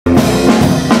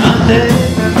someday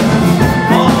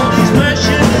all these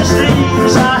precious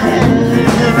dreams I had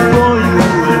for you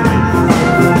and me,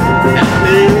 and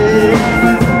they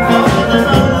all the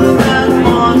love that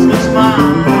once was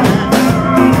mine.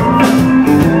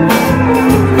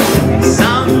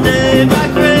 Someday my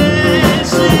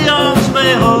crazy arms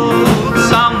may hold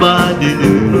somebody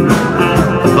new,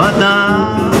 but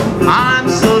now I'm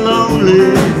so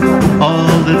lonely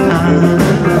all the time.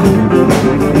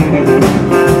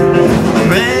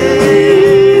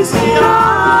 Crazy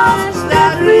arms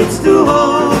that reach to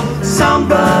hold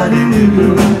somebody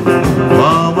new,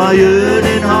 while my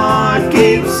yearning heart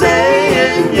keeps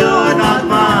saying you're not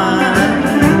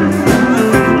mine.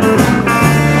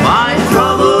 My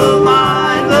troubled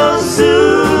mind will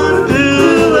soon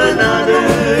do another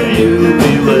you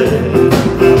beware,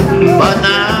 but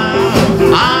now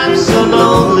I'm so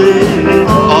lonely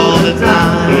all the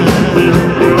time.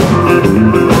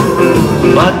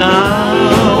 But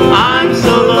now I'm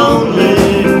so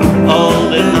lonely all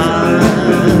the time.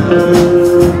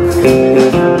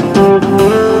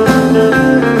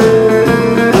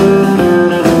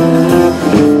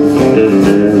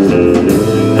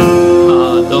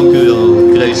 Ah, dank u wel,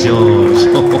 Crazy Horse.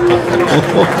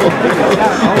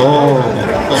 Oh.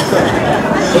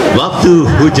 Waktu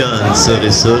hujan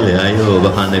sore-sore, ayo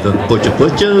bahkan even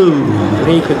poco-poco.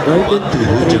 Regent buiten. Waktu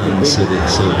hujan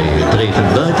sore-sore, het regent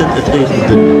buiten, het regent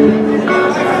binnen.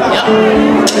 Ja.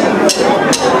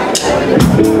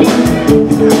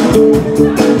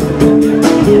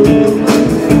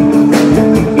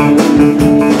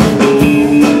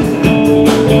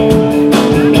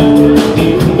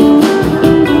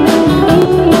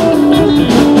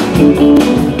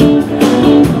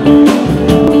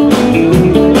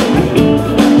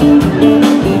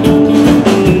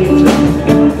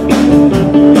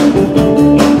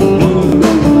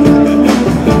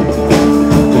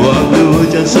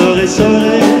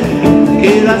 Sore-sore,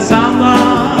 kita sama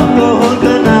pohon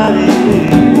kenari,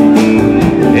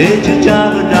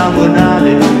 jejak dan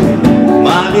menari,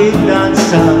 mari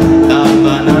dansa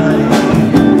tanpa nari.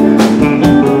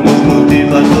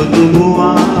 Motivat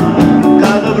pertumbuhan,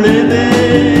 kalau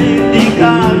berdiri di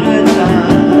kereta,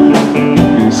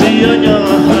 sionya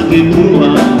lagi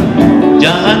tua,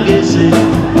 jangan geser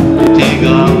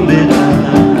 3 meter.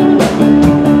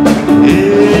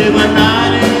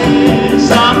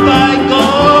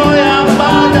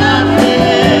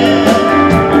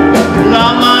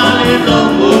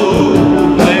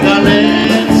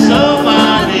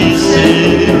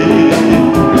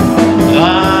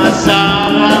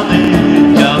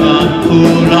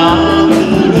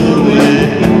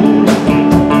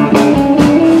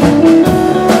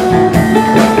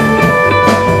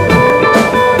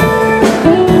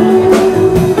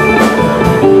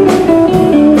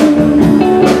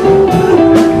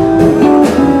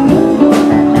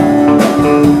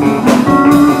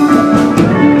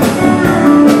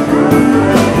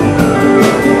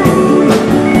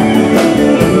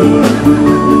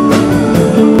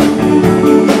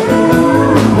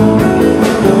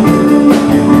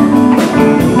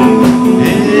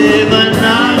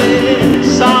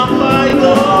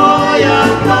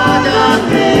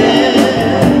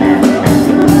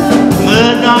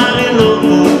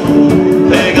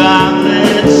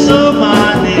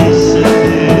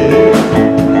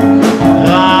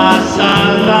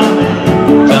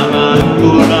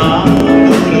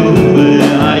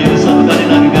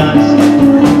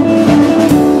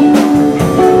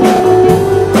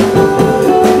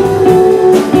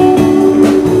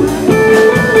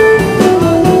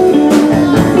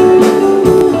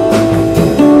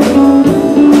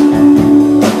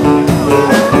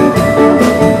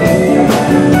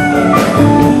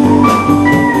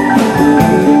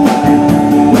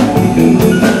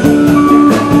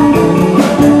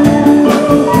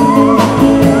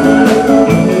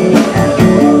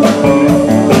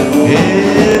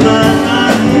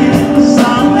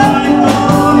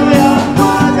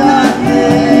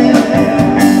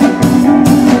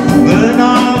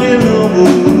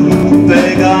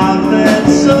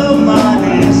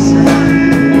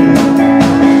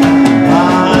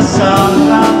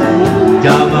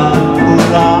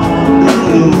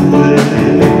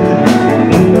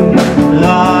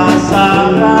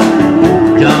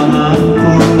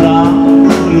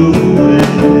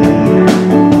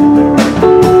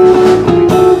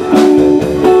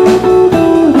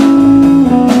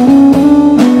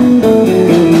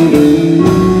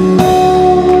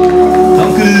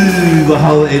 We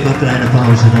houden even een kleine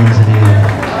pauze, dames en heren.